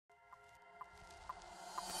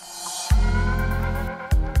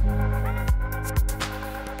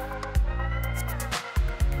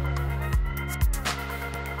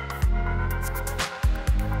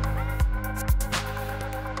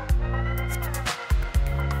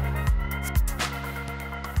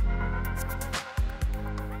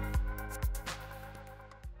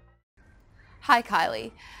Hi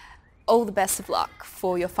Kylie, all the best of luck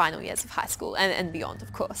for your final years of high school and beyond,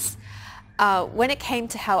 of course. When it came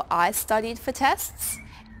to how I studied for tests,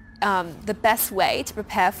 the best way to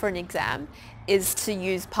prepare for an exam is to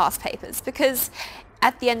use past papers, because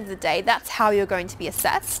at the end of the day, that's how you're going to be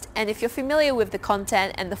assessed. And if you're familiar with the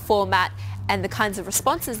content and the format and the kinds of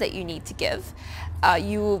responses that you need to give,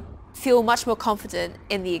 you will feel much more confident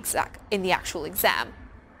in the actual exam.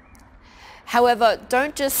 However,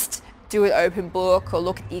 don't just do an open book or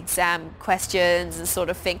look at the exam questions and sort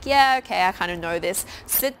of think, yeah, okay, I kind of know this.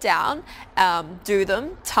 Sit down, do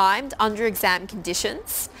them timed under exam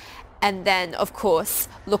conditions, and then of course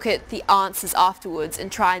look at the answers afterwards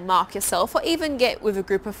and try and mark yourself, or even get with a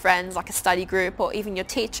group of friends like a study group or even your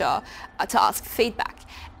teacher to ask for feedback.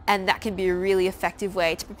 And that can be a really effective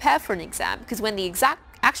way to prepare for an exam, because when the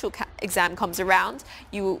actual exam comes around,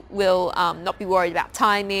 you will not be worried about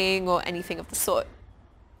timing or anything of the sort.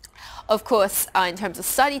 Of course, in terms of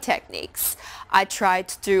study techniques, I tried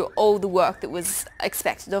to do all the work that was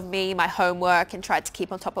expected of me, my homework, and tried to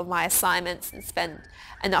keep on top of my assignments and spend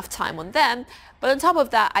enough time on them. But on top of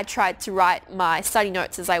that, I tried to write my study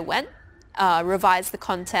notes as I went, revise the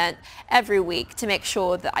content every week to make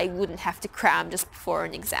sure that I wouldn't have to cram just before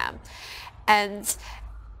an exam. And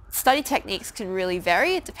study techniques can really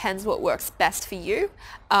vary. It depends what works best for you.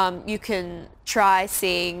 You can try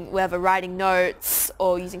seeing whether writing notes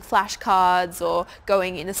or using flashcards or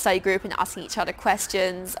going in a study group and asking each other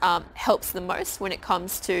questions helps the most when it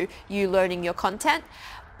comes to you learning your content.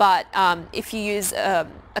 But if you use a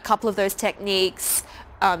couple of those techniques,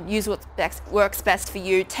 use what works best for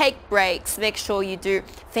you, take breaks, make sure you do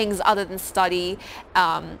things other than study,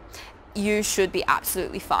 you should be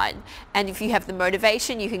absolutely fine. And if you have the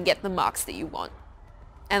motivation, you can get the marks that you want.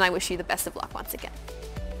 And I wish you the best of luck once again.